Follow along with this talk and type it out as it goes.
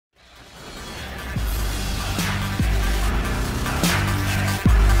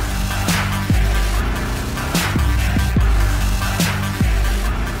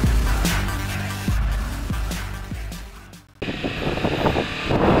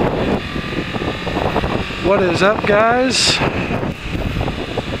What is up, guys?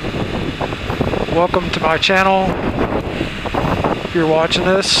 Welcome to my channel. If you're watching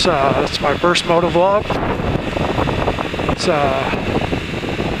this, it's my first motovlog. It's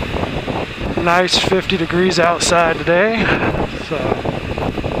nice 50 degrees outside today. It's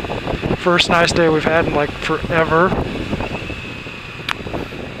first nice day we've had in like forever.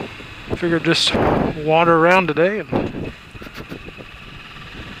 Figured just wander around today and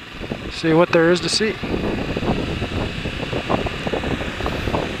see what there is to see.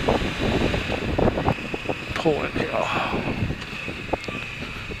 Pulling here.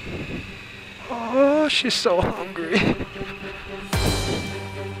 Oh, she's so hungry.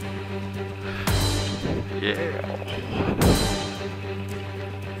 Yeah.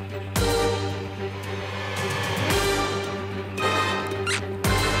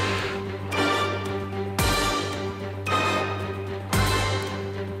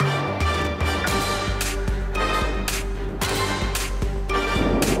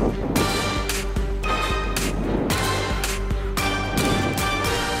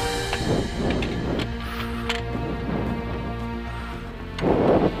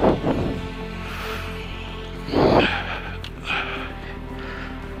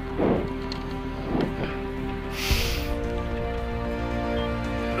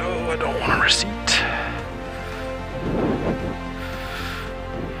 I don't want a receipt.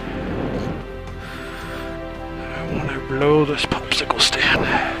 I want to blow this popsicle stand.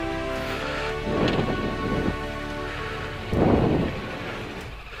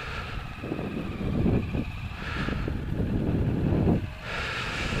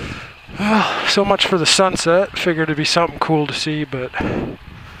 Well, so much for the sunset. Figured it'd be something cool to see, but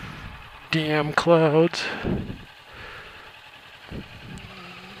damn clouds.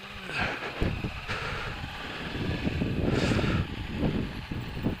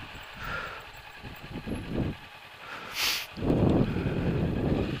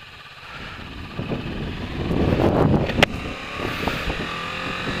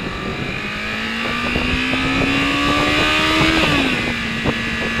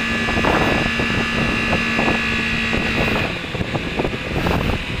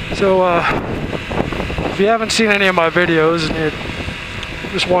 So, if you haven't seen any of my videos and you're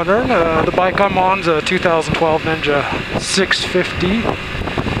just wondering, the bike I'm on is a 2012 Ninja 650.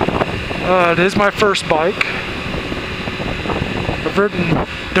 It is my first bike. I've ridden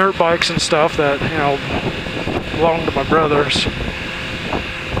dirt bikes and stuff that, you know, belong to my brothers,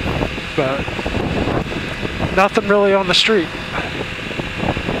 but nothing really on the street.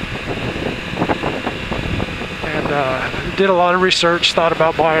 Did a lot of research, thought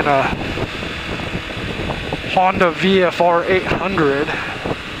about buying a Honda VFR 800.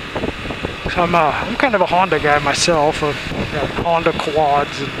 I'm kind of a Honda guy myself. I've got Honda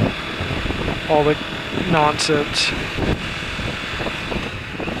quads and all the nonsense.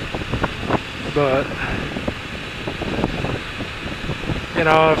 But, you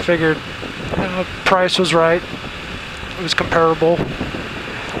know, I figured, you know, price was right. It was comparable.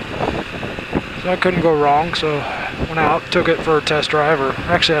 So I couldn't go wrong, so went out, took it for a test drive, or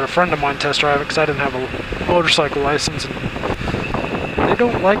actually had a friend of mine test drive it because I didn't have a motorcycle license, and they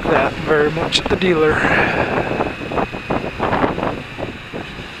don't like that very much at the dealer.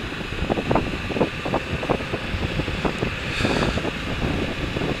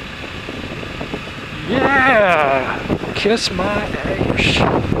 Yeah! Kiss my ass.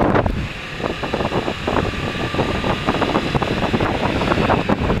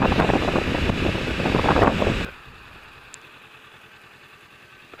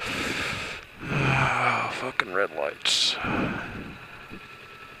 Fucking red lights.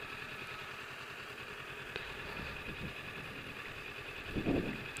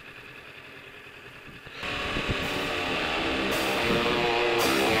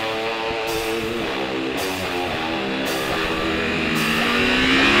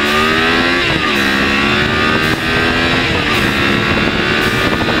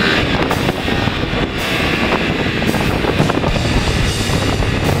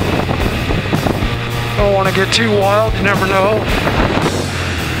 Don't want to get too wild, you never know.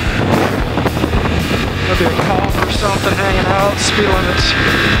 There'll be a cop or something hanging out, speed limit's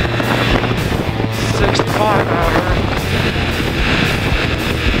 65 out here.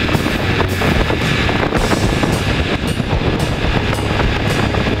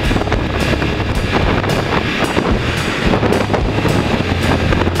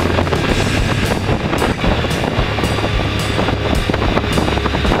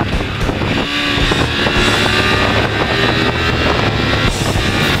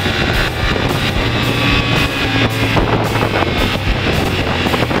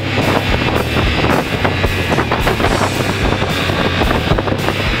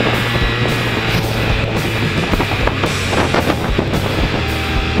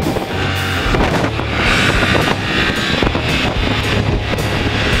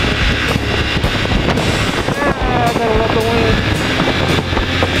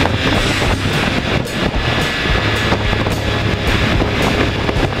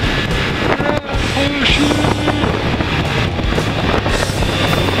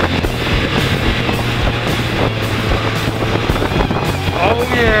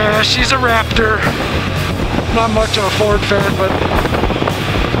 Yeah, she's a Raptor. Not much of a Ford fan, but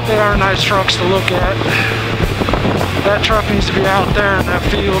they are nice trucks to look at. That truck needs to be out there in that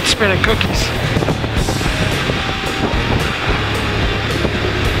field spinning cookies.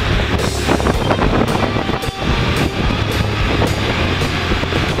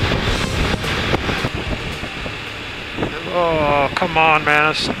 Oh, come on,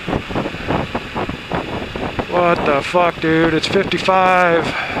 man. What the fuck, dude? It's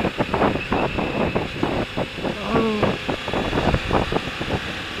 55.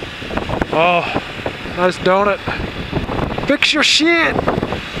 Oh, nice donut. Fix your shit. Look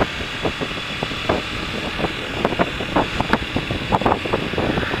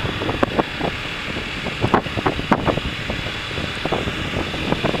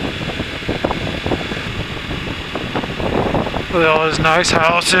at all those nice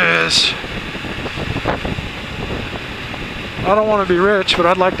houses. I don't want to be rich, but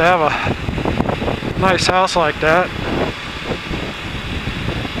I'd like to have a nice house like that.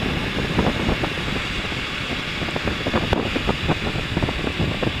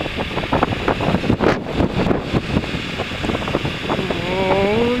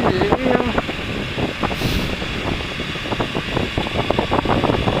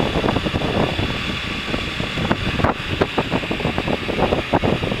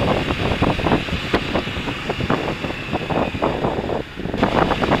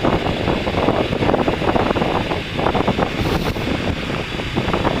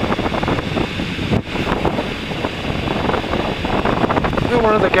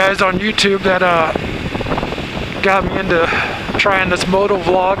 One of the guys on YouTube that got me into trying this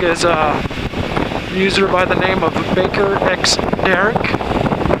MotoVlog is a user by the name of Baker X Derek.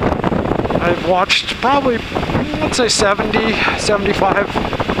 I've watched probably, let's say 70, 75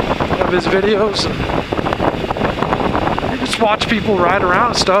 of his videos. And you just watch people ride around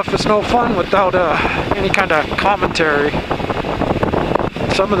and stuff. It's no fun without any kind of commentary.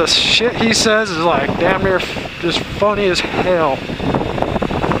 Some of the shit he says is like damn near just funny as hell.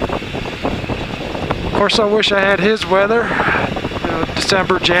 Of course, I wish I had his weather. You know,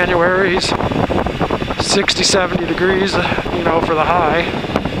 December, January, he's 60, 70 degrees, you know, for the high.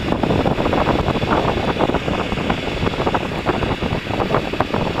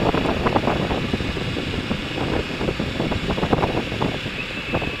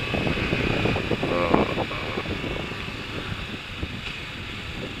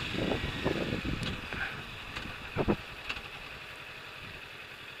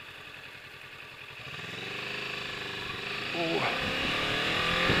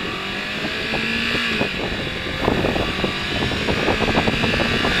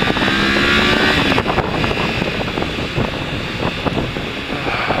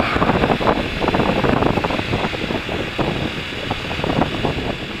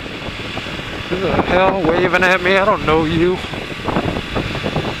 Who the hell waving at me? I don't know you.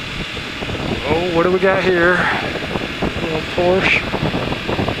 Oh, what do we got here? A little Porsche.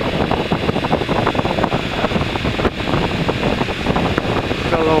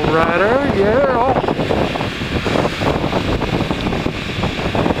 Fellow rider, yeah.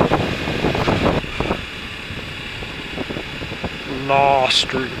 Law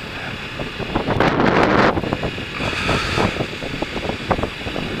Street.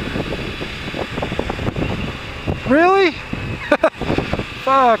 Really?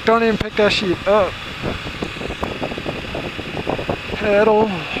 Fuck, don't even pick that shit up. Pedal.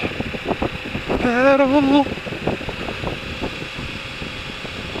 Pedal.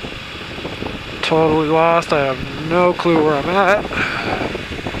 Totally lost. I have no clue where I'm at.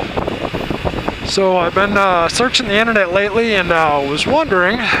 So I've been searching the internet lately and was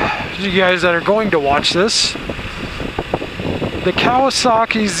wondering, you guys that are going to watch this, the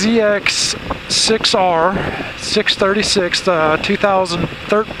Kawasaki ZX6R 636,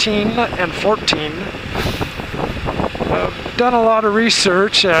 2013 and 14. I've done a lot of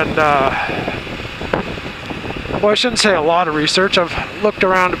research and, well, I shouldn't say a lot of research. I've looked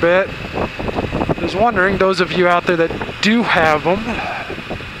around a bit. I was wondering, those of you out there that do have them,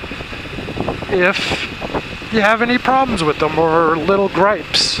 if you have any problems with them or little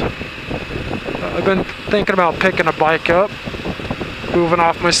gripes. I've been thinking about picking a bike up, moving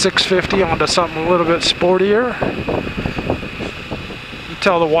off my 650 onto something a little bit sportier.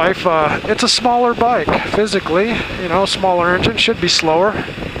 Tell the wife it's a smaller bike physically, you know, smaller engine, should be slower.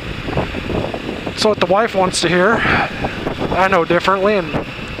 So what the wife wants to hear, I know differently, and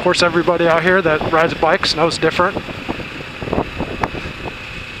of course everybody out here that rides bikes knows different.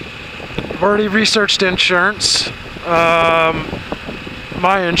 I've already researched insurance.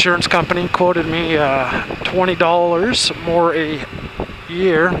 My insurance company quoted me $20 more a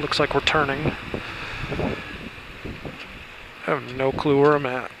year. Looks like we're turning. I have no clue where I'm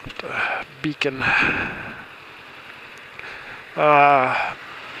at. Beacon.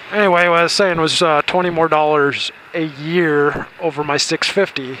 Anyway, what I was saying was $20 more a year over my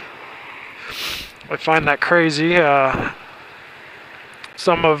 650. I find that crazy.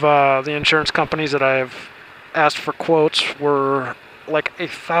 Some of the insurance companies that I've asked for quotes were like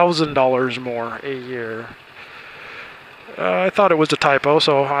 $1,000 more a year. I thought it was a typo,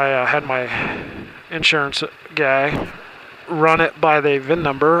 so I had my insurance guy run it by the VIN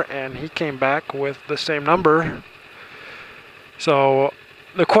number, and he came back with the same number. So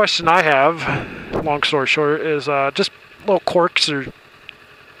the question I have, long story short, is just little quirks or,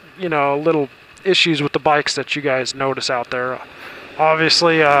 you know, little issues with the bikes that you guys notice out there.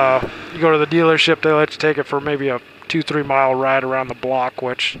 Obviously, you go to the dealership, they let you take it for maybe a 2-3 mile ride around the block,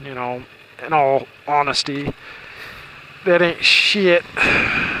 which, you know, in all honesty, that ain't shit.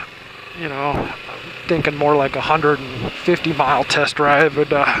 You know, I'm thinking more like 150 mile test drive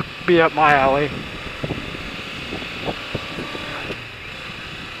would be up my alley.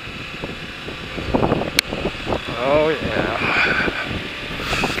 Oh yeah.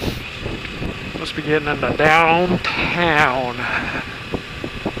 Must be getting into downtown.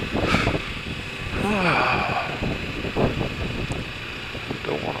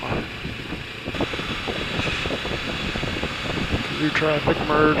 Don't wanna. Through traffic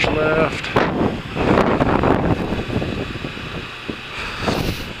merge left.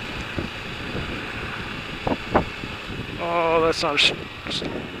 Oh, that's not.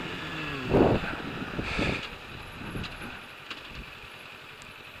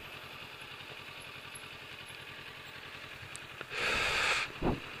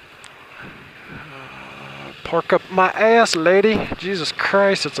 Park up my ass, lady. Jesus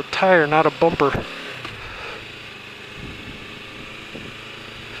Christ, it's a tire, not a bumper.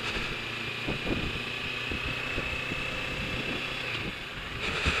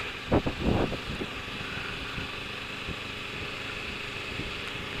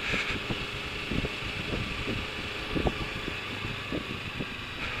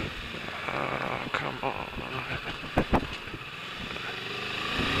 Come on.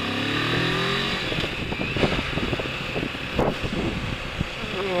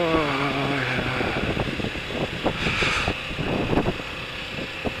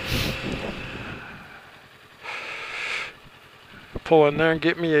 Pull in there and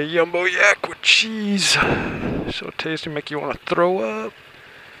get me a Jumbo Yak with cheese. So tasty, make you want to throw up.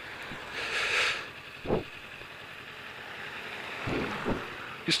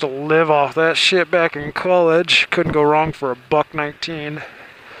 Used to live off that shit back in college. Couldn't go wrong for $1.19.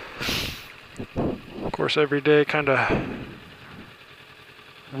 Of course, every day kind of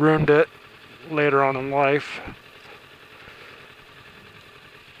ruined it later on in life.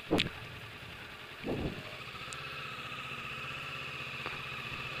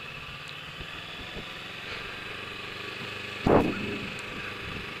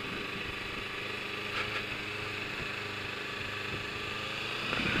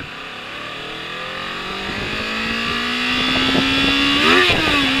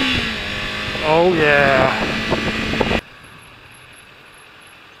 Oh yeah.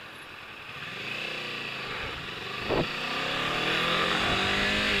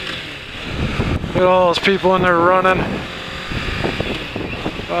 Look at all those people in there running.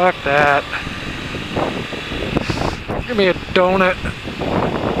 Fuck that. Give me a donut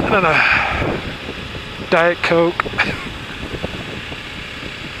and then a Diet Coke.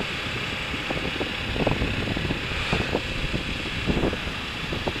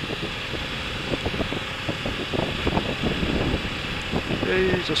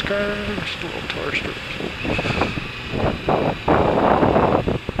 Jesus Christ, little tar strips.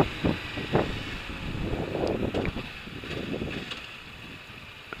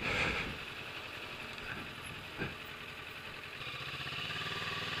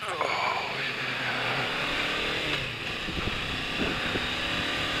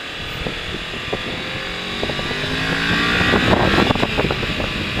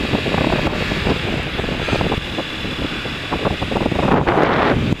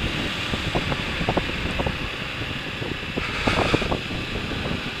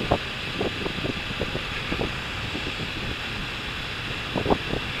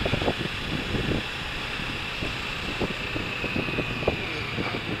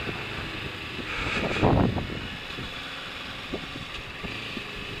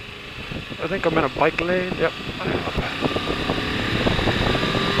 I think I'm in a bike lane. Yep.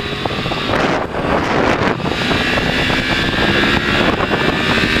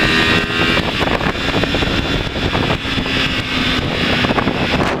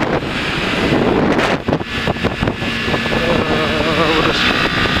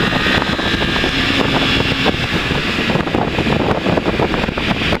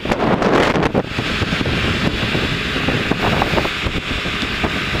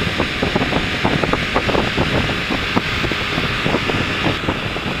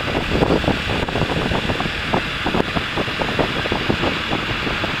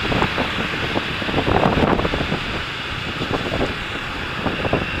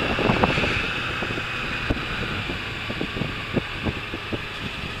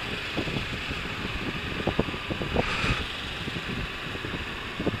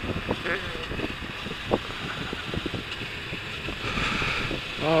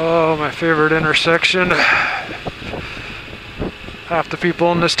 Oh, my favorite intersection. Half the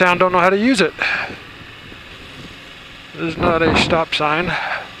people in this town don't know how to use it. There's not a stop sign.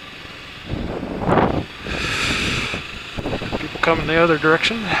 People coming the other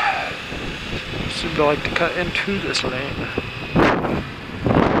direction seem to like to cut into this lane.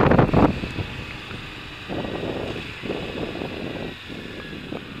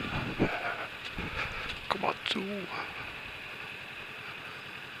 Come on, too.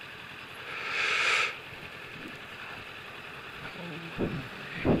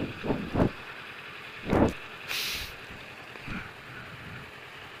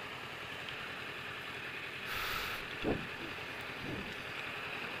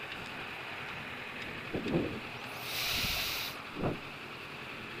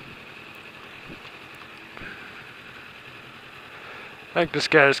 I think this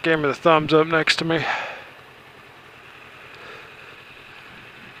guy just gave me the thumbs up next to me.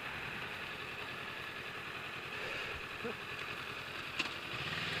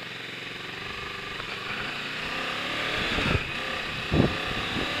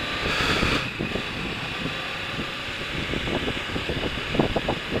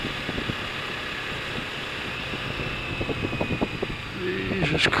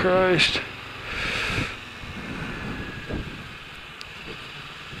 Jesus Christ.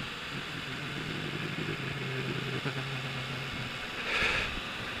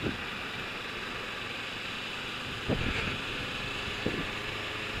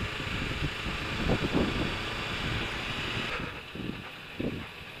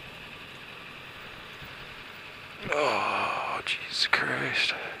 Oh, Jesus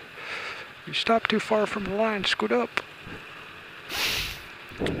Christ. You stopped too far from the line, scoot up.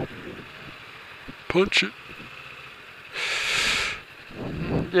 Punch it.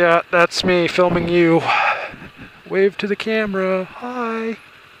 Yeah, that's me filming you. Wave to the camera. Hi.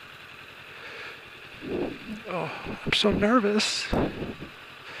 Oh, I'm so nervous.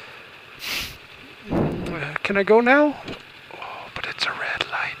 Can I go now? Oh, but it's a red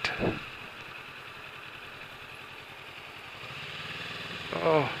light.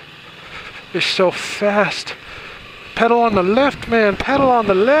 Oh, it's so fast. Pedal on the left, man. Pedal on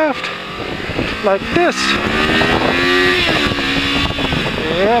the left. Like this.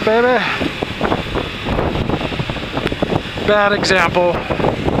 Yeah, baby. Bad example.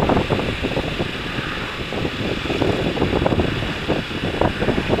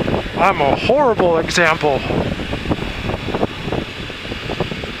 I'm a horrible example.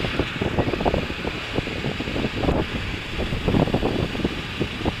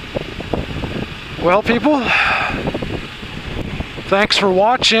 Well, people, thanks for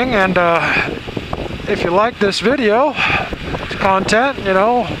watching, and if you like this video content, you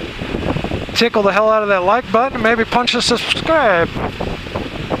know, tickle the hell out of that like button and maybe punch the subscribe.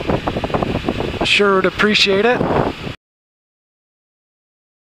 Sure would appreciate it.